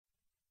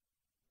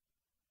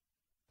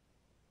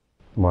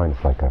Mind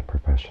is like a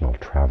professional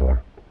traveler.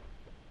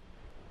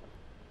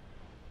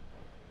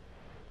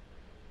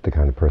 The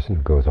kind of person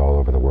who goes all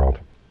over the world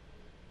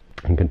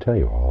and can tell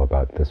you all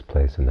about this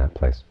place and that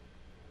place,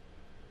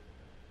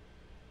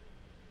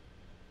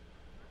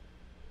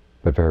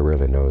 but very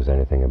rarely knows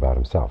anything about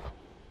himself.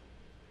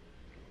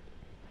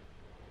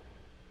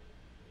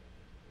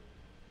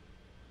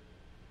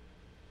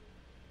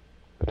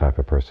 The type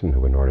of person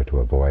who, in order to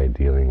avoid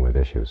dealing with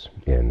issues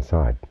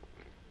inside,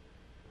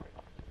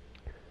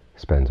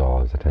 spends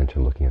all his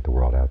attention looking at the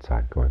world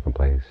outside, going from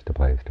place to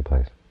place to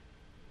place.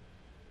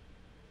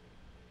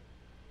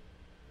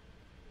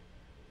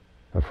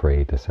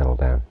 Afraid to settle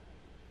down.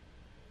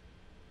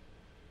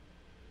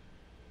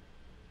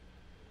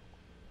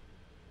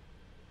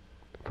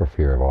 For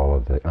fear of all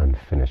of the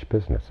unfinished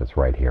business that's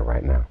right here,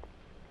 right now.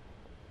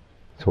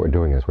 So what we're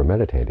doing as we're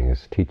meditating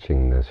is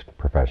teaching this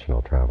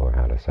professional traveler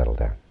how to settle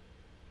down,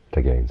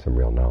 to gain some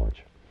real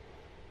knowledge.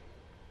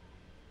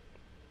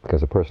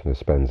 Because a person who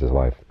spends his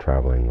life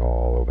traveling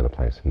all over the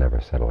place,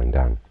 never settling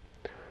down,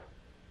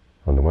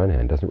 on the one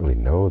hand doesn't really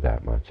know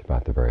that much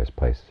about the various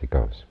places he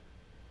goes.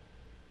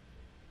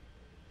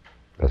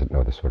 Doesn't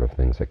know the sort of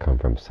things that come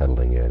from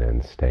settling in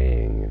and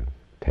staying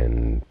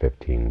 10,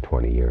 15,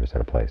 20 years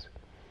at a place.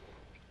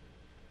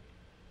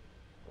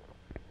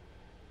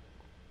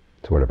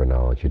 So whatever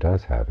knowledge he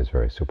does have is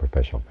very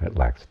superficial. It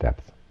lacks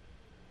depth.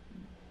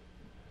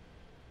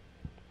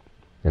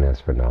 And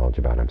as for knowledge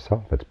about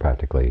himself, it's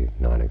practically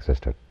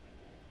non-existent.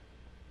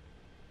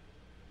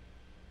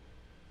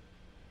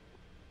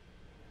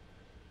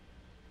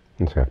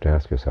 And so you have to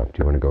ask yourself, do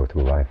you want to go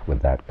through life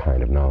with that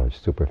kind of knowledge,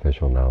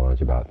 superficial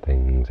knowledge about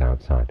things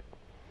outside?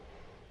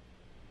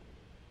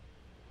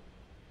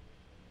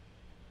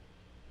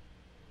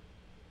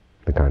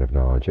 The kind of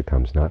knowledge that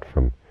comes not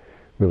from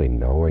really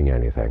knowing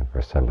anything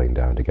or settling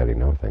down to getting to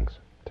know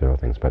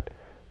things, but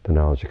the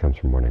knowledge that comes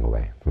from running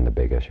away from the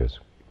big issues.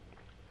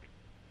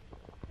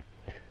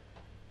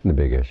 And the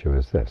big issue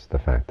is this, the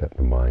fact that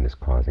the mind is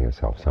causing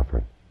itself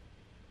suffering,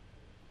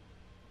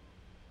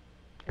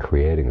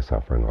 creating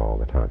suffering all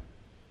the time,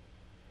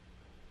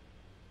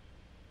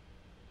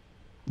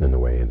 in the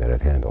way that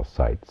it handles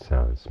sight,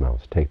 sound,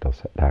 smells,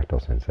 tactile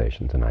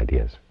sensations, and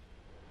ideas,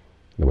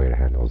 the way it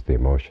handles the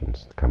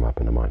emotions that come up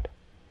in the mind.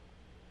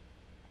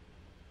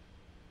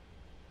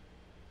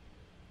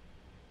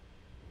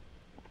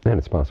 And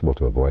it's possible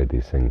to avoid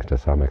these things to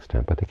some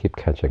extent, but they keep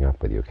catching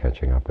up with you.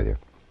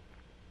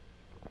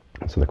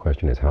 So the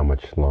question is, how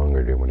much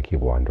longer do you want to keep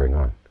wandering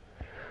on?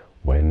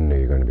 When are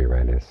you going to be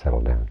ready to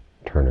settle down,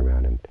 turn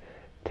around and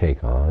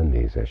take on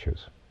these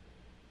issues,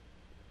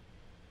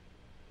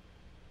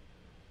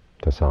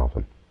 to solve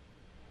them?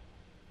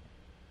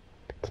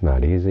 It's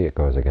not easy, it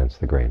goes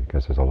against the grain,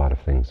 because there's a lot of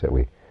things that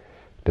we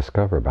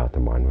discover about the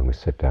mind when we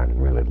sit down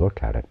and really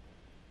look at it.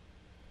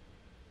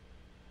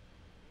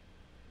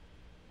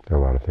 There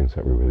are a lot of things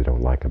that we really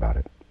don't like about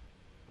it.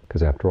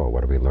 Because after all,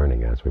 what are we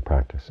learning as we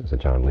practice? As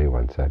John Lee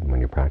once said,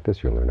 when you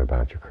practice, you learn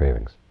about your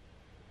cravings.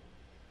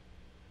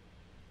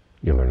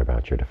 You learn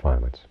about your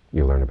defilements.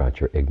 You learn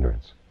about your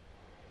ignorance.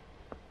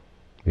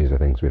 These are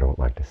things we don't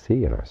like to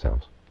see in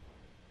ourselves.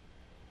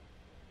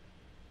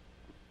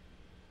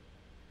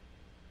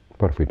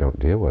 But if we don't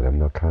deal with them,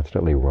 they'll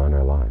constantly run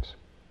our lives.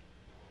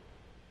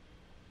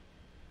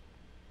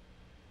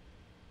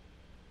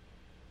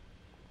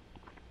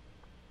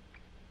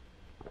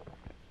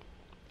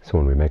 So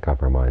when we make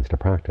up our minds to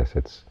practice,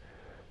 it's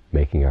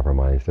making up our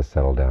minds to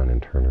settle down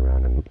and turn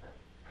around and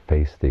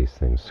face these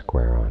things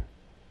square on.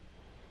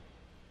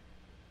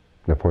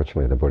 Now,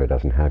 fortunately, the Buddha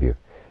doesn't have you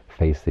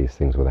face these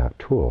things without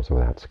tools or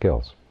without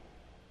skills.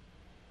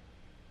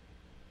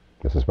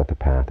 This is what the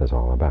path is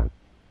all about.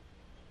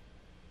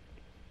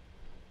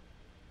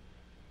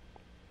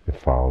 We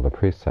follow the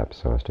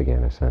precepts so as to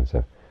gain a sense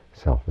of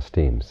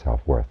self-esteem,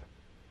 self-worth.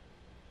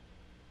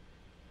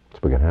 So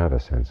we can have a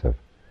sense of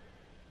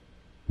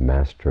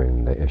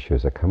mastering the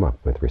issues that come up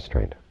with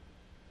restraint.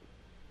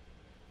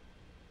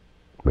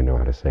 We know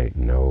how to say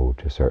no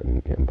to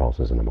certain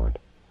impulses in the mind.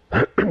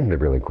 The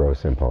really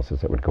gross impulses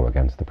that would go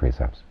against the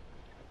precepts.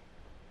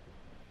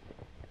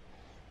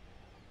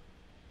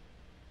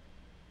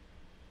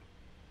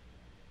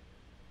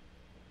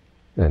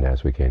 And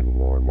as we gain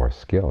more and more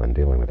skill in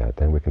dealing with that,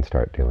 then we can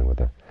start dealing with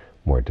the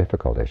more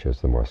difficult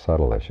issues, the more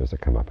subtle issues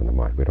that come up in the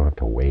mind. We don't have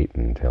to wait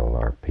until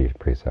our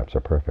precepts are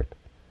perfect.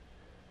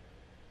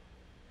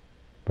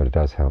 But it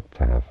does help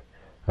to have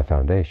a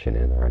foundation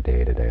in our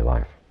day-to-day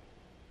life.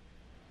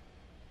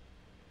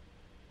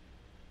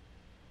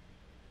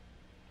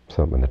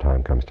 So when the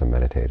time comes to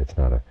meditate, it's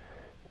not a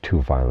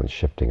too violent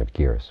shifting of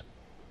gears.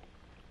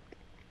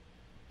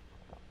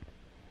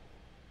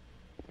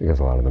 Because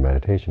a lot of the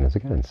meditation is,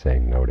 again,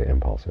 saying no to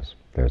impulses.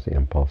 There's the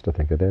impulse to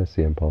think of this,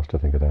 the impulse to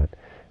think of that.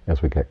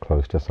 As we get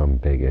close to some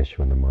big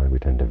issue in the mind, we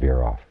tend to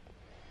veer off.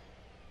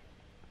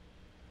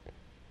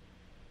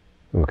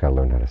 And we've got to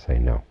learn how to say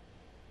no.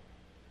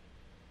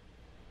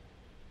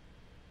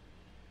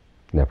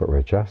 Now, if it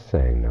were just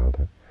saying no,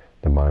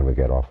 the mind would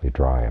get awfully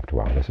dry after a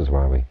while. This is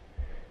why we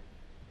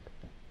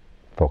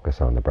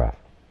focus on the breath.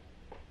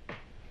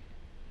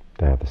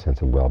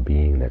 sense of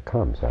well-being that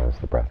comes as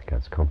the breath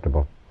gets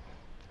comfortable,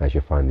 as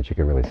you find that you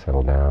can really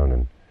settle down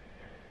and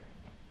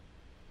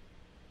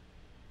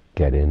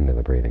get into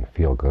the breathing,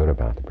 feel good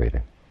about the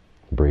breathing.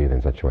 Breathe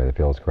in such a way that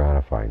feels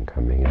gratifying,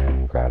 coming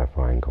in,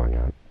 gratifying, going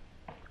out.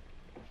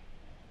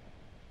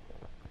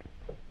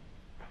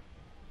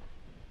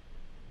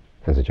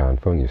 As John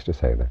Fung used to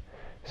say, the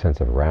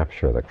sense of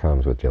rapture that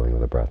comes with dealing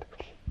with the breath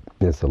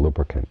is the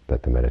lubricant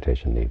that the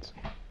meditation needs,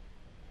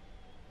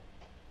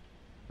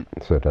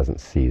 so it doesn't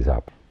seize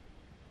up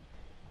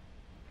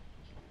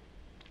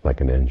like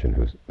an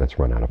engine that's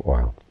run out of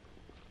oil.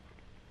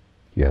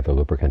 You have the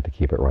lubricant to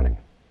keep it running,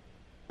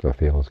 so it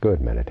feels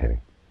good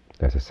meditating.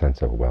 There's a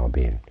sense of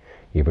well-being,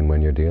 even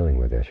when you're dealing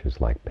with issues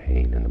like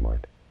pain in the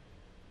mind,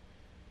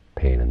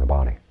 pain in the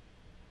body,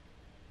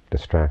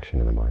 distraction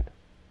in the mind.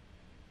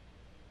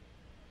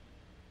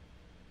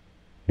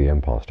 The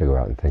impulse to go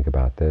out and think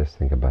about this,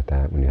 think about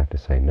that, when you have to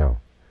say no.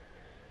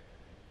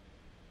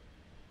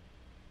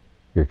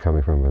 You're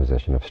coming from a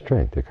position of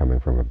strength. You're coming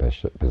from a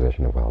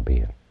position of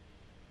well-being.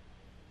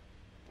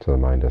 So the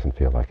mind doesn't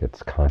feel like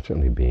it's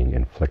constantly being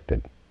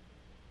inflicted.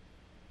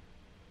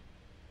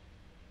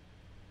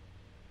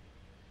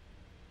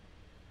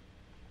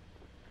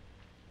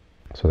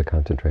 So the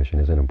concentration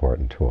is an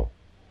important tool.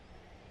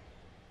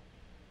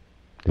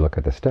 You look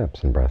at the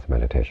steps in breath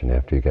meditation.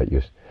 After you get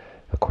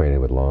acquainted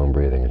with long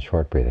breathing and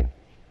short breathing,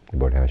 the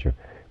Buddha has you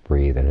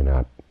breathe in and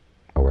out,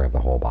 aware of the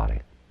whole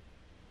body,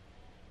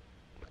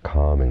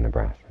 calming the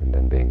breath, and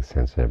then being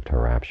sensitive to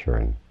rapture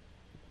and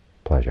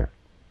pleasure.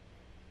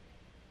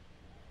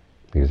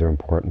 These are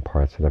important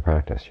parts of the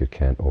practice. You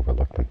can't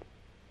overlook them.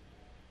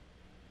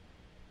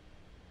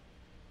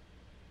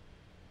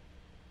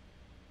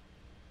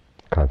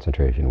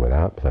 Concentration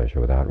without pleasure,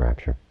 without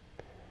rapture,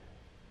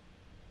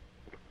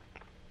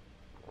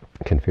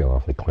 can feel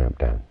awfully clamped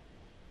down.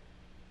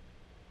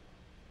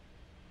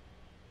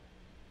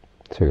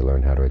 So you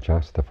learn how to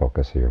adjust the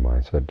focus of your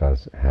mind so it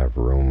does have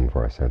room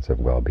for a sense of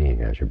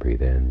well-being as you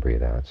breathe in,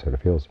 breathe out. So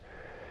it feels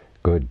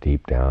good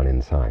deep down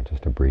inside,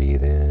 just to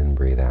breathe in,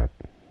 breathe out.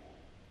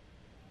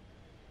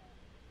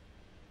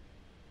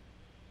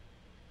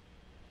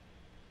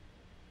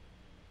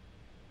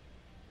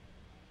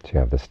 So you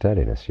have the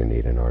steadiness you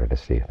need in order to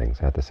see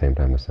things, at the same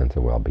time a sense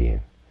of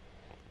well-being.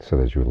 So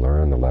that as you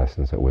learn the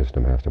lessons that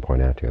wisdom has to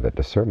point out to you, that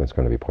discernment's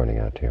going to be pointing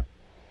out to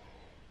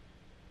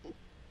you,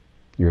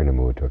 you're in a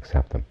mood to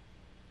accept them.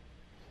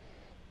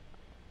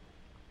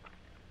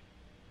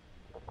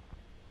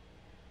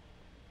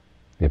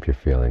 If you're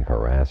feeling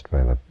harassed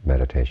by the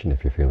meditation,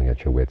 if you're feeling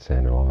at your wit's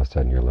end, and all of a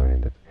sudden you're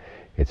learning that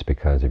it's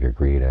because of your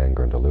greed,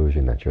 anger, and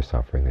delusion that you're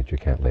suffering, that you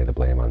can't lay the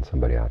blame on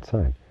somebody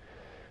outside,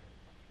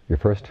 your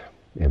first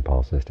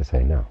impulse is to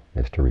say no,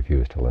 is to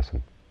refuse to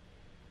listen.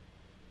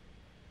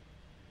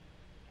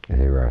 If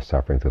you are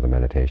suffering through the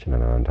meditation,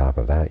 and on top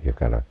of that, you've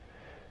got to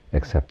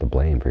accept the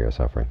blame for your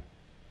suffering,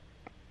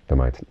 the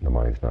mind's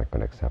not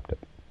going to accept it.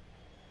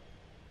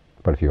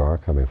 But if you are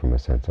coming from a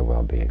sense of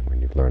well-being,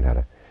 when you've learned how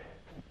to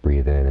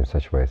breathe in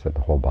such ways that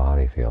the whole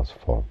body feels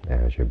full.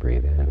 As you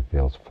breathe in, it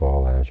feels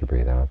full. As you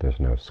breathe out, there's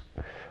no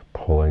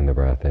pulling the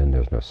breath in,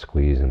 there's no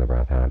squeezing the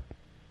breath out.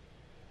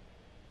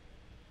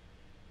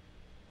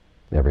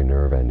 Every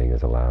nerve ending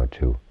is allowed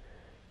to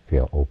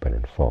feel open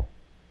and full.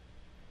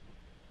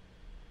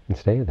 And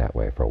stay that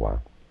way for a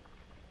while,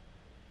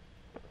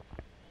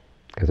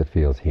 because it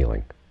feels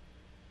healing,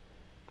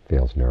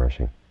 feels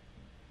nourishing.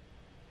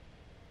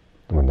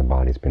 And when the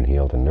body's been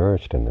healed and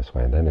nourished in this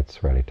way, then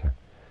it's ready to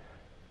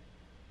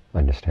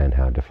understand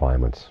how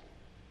defilements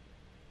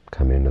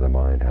come into the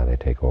mind, how they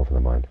take over the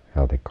mind,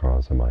 how they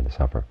cause the mind to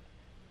suffer.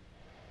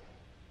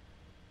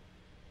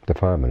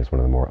 Defilement is one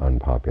of the more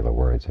unpopular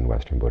words in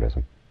Western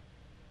Buddhism.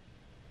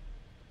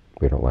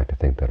 We don't like to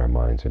think that our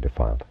minds are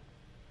defiled.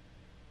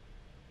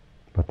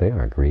 But they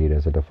are. Greed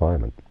is a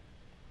defilement.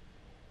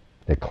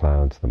 It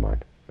clouds the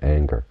mind.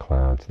 Anger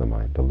clouds the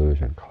mind.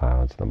 Delusion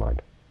clouds the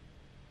mind.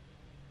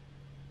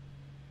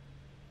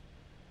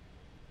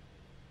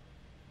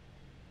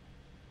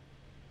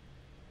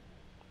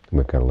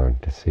 We've got to learn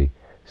to see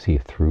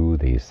through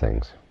these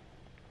things,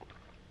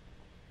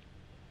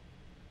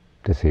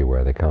 to see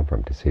where they come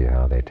from, to see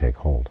how they take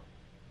hold,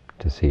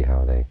 to see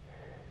how they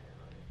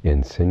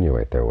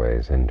insinuate their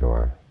ways into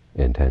our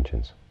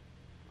intentions,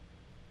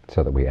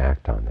 so that we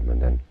act on them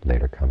and then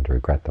later come to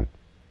regret them.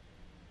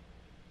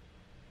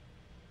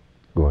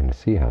 We want to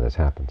see how this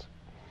happens.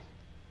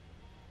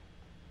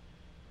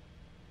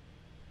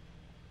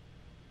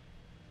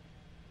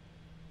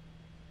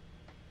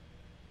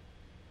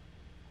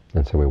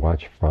 And so we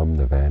watch from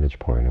the vantage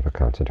point of a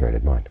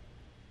concentrated mind.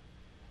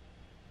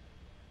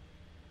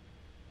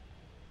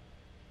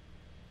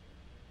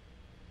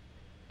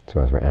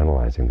 So as we're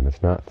analyzing them,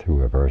 it's not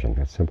through aversion,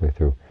 it's simply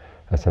through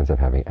a sense of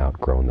having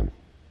outgrown them.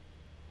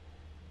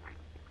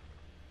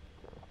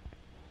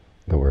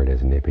 The word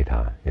is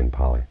nibbita in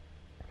Pali,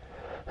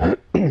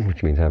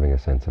 which means having a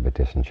sense of a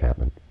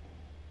disenchantment,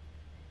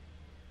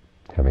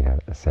 having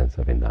had a sense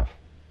of enough,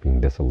 being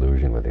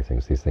disillusioned with these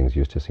things. These things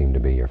used to seem to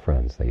be your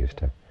friends. They used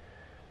to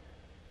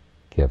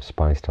give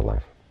spice to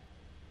life.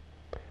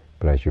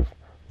 But as you've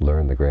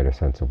learned the greater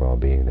sense of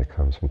well-being that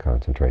comes from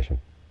concentration,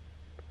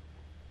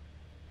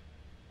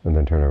 and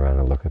then turn around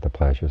and look at the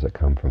pleasures that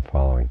come from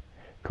following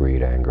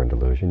greed, anger, and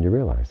delusion, you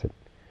realize that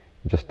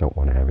you just don't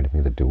want to have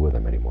anything to do with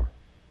them anymore.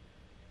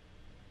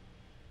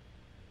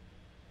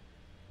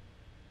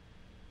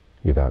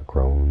 You've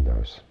outgrown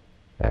those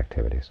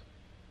activities.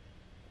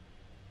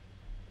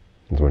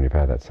 And so when you've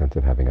had that sense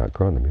of having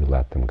outgrown them, you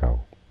let them go.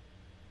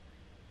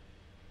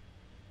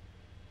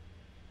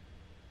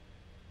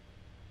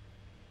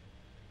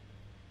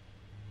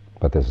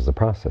 But this is a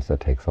process that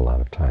takes a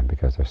lot of time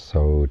because they're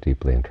so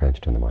deeply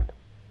entrenched in the mind.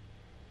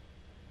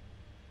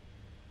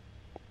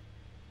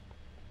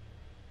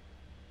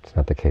 It's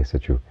not the case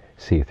that you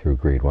see through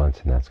greed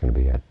once and that's going to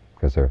be it,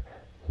 because there are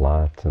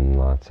lots and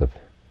lots of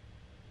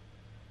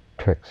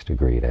tricks to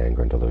greed,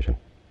 anger, and delusion.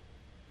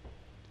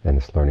 And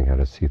it's learning how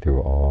to see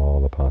through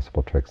all the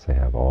possible tricks they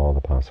have, all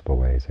the possible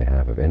ways they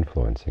have of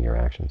influencing your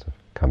actions, of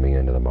coming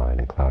into the mind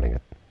and clouding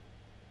it.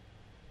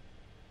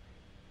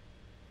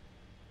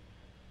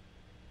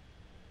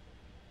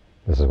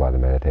 This is why the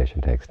meditation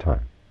takes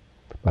time.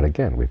 But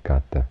again, we've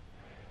got the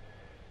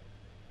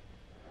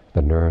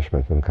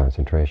nourishment from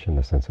concentration,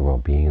 the sense of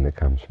well-being that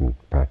comes from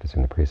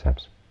practicing the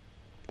precepts,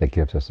 that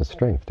gives us the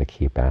strength to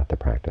keep at the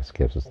practice,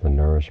 gives us the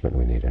nourishment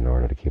we need in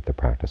order to keep the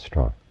practice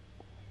strong.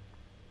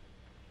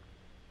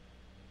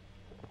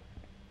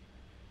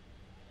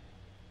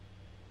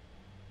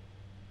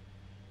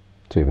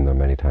 So even though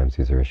many times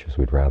these are issues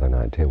we'd rather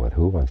not deal with,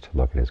 who wants to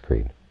look at his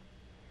greed?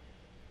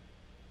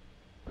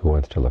 Who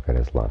wants to look at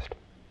his lust,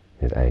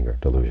 his anger,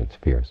 delusions,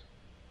 fears,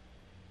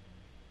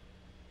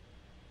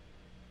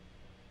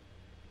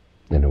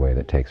 in a way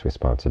that takes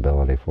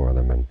responsibility for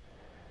them and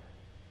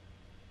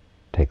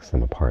takes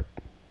them apart?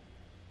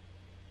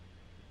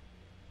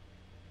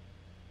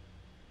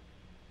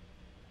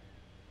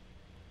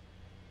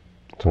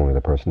 It's only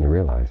the person who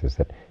realizes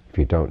that if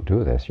you don't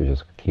do this, you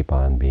just keep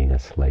on being a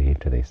slave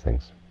to these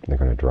things. They're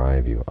going to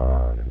drive you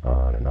on and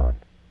on and on.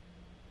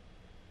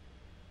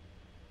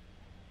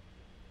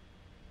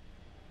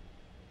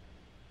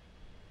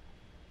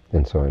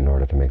 And so in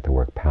order to make the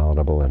work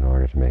palatable, in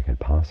order to make it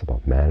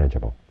possible,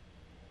 manageable,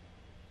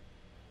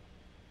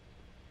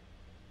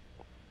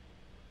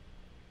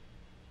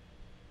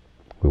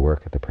 we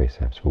work at the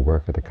precepts, we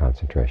work at the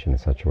concentration in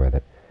such a way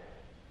that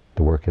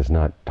the work is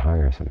not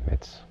tiresome,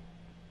 it's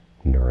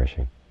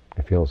nourishing.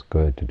 It feels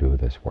good to do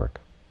this work.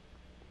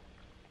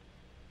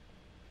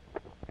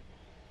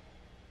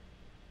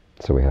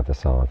 So we have the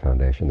solid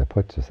foundation that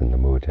puts us in the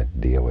mood to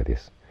deal with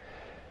these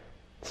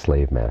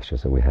slave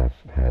masters that we have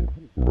had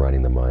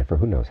running the mind for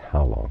who knows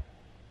how long.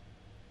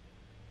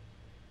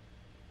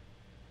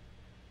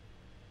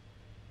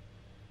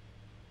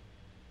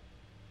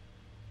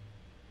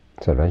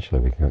 So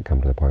eventually we can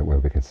come to the point where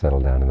we can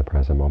settle down in the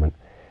present moment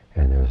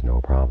and there's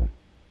no problem.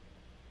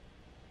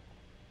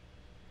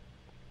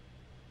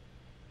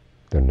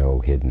 There are no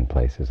hidden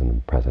places in the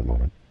present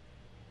moment.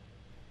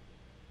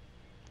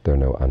 There are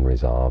no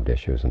unresolved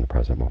issues in the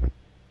present moment.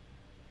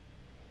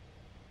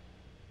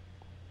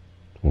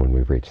 When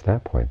we've reached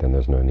that point, then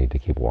there's no need to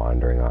keep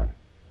wandering on.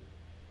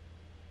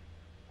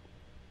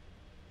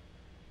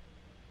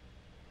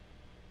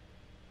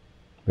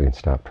 We can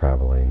stop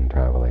traveling,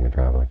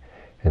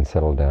 and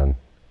settle down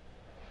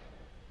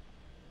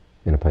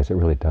in a place that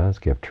really does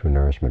give true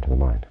nourishment to the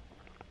mind,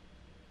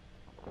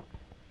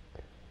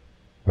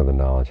 where the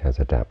knowledge has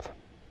a depth.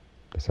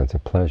 The sense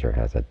of pleasure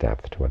has a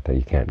depth to it that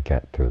you can't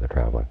get through the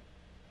traveling.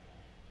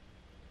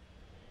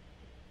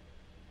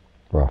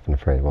 We're often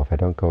afraid, well, if I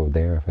don't go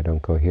there, if I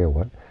don't go here,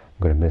 what? I'm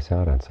going to miss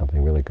out on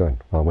something really good.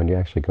 Well, when you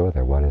actually go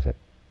there, what is it?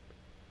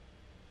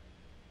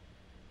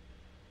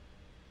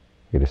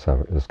 You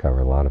discover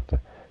a lot of the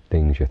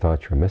things you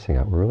thought you were missing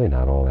out were really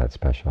not all that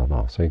special at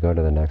all. So you go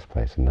to the next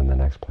place and then the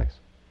next place.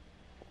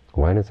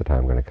 When is the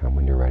time going to come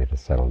when you're ready to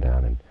settle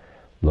down and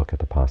look at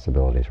the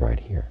possibilities right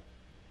here?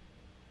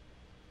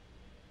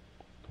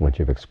 Once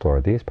you've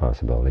explored these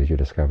possibilities, you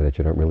discover that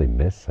you don't really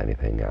miss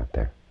anything out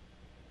there.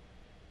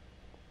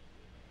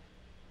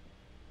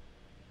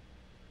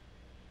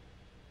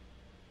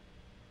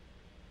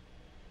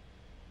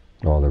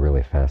 All the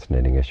really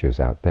fascinating issues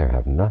out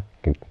there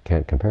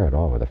can't compare at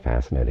all with the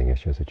fascinating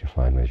issues that you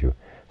find as you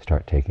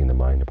start taking the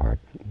mind apart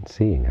and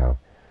seeing how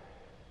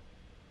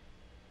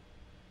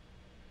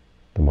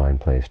the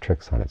mind plays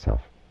tricks on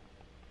itself.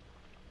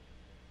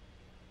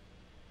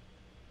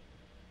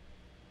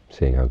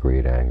 Seeing how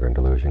greed, anger, and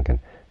delusion can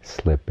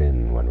slip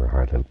in when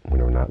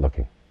we're not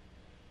looking.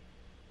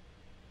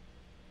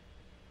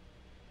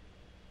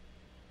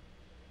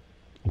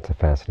 It's a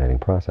fascinating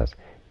process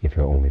if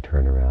you only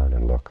turn around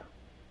and look.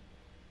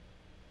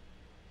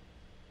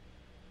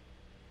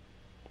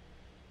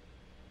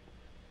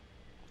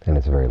 And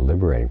it's a very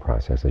liberating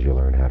process as you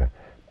learn how to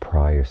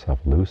pry yourself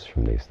loose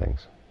from these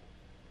things.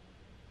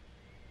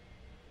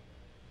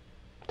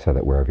 So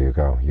that wherever you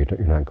go, you're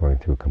not going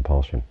through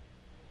compulsion.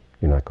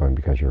 You're not going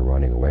because you're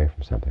running away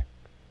from something.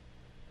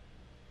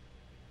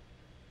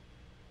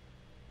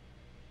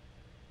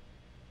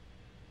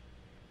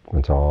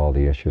 Once all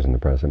the issues in the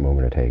present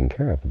moment are taken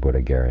care of, the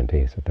Buddha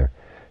guarantees that there are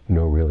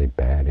no really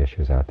bad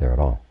issues out there at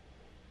all.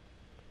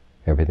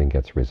 Everything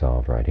gets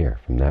resolved right here.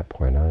 From that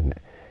point on,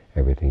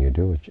 everything you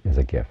do is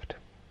a gift.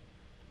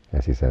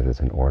 As he says,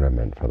 it's an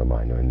ornament for the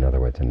mind. In other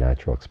words, a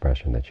natural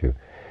expression that you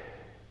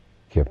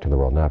give to the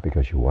world, not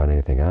because you want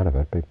anything out of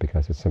it, but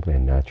because it's simply a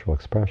natural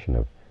expression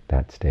of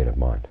that state of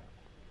mind.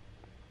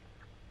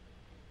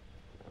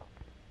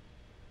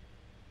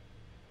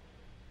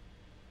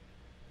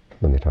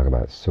 When they talk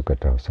about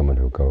sukhato, someone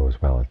who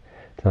goes well,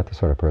 it's not the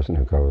sort of person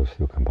who goes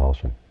through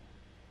compulsion.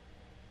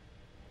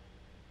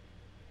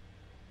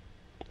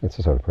 It's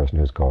the sort of person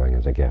who's going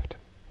as a gift.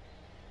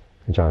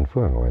 And John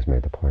Fuang always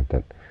made the point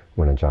that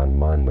when a Ajahn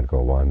Mun would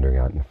go wandering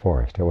out in the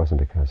forest, it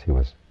wasn't because he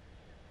was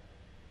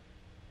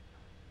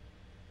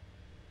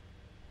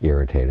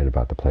irritated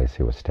about the place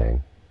he was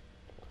staying,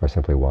 or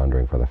simply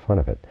wandering for the fun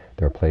of it.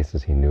 There were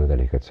places he knew that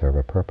he could serve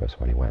a purpose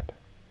when he went.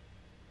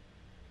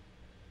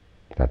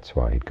 That's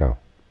why he'd go.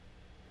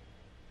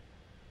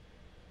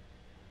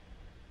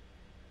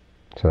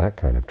 So that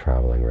kind of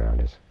traveling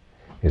around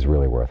is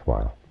really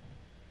worthwhile.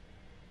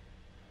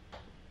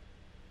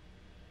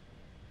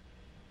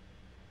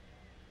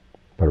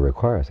 But it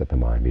requires that the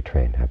mind be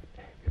trained.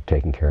 You've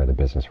taken care of the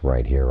business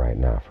right here, right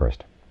now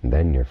first. And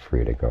then you're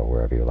free to go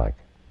wherever you like.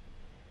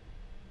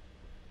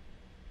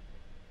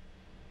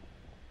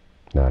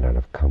 Not out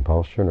of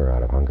compulsion or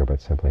out of hunger,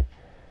 but simply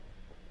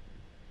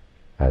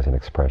as an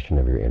expression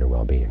of your inner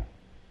well-being.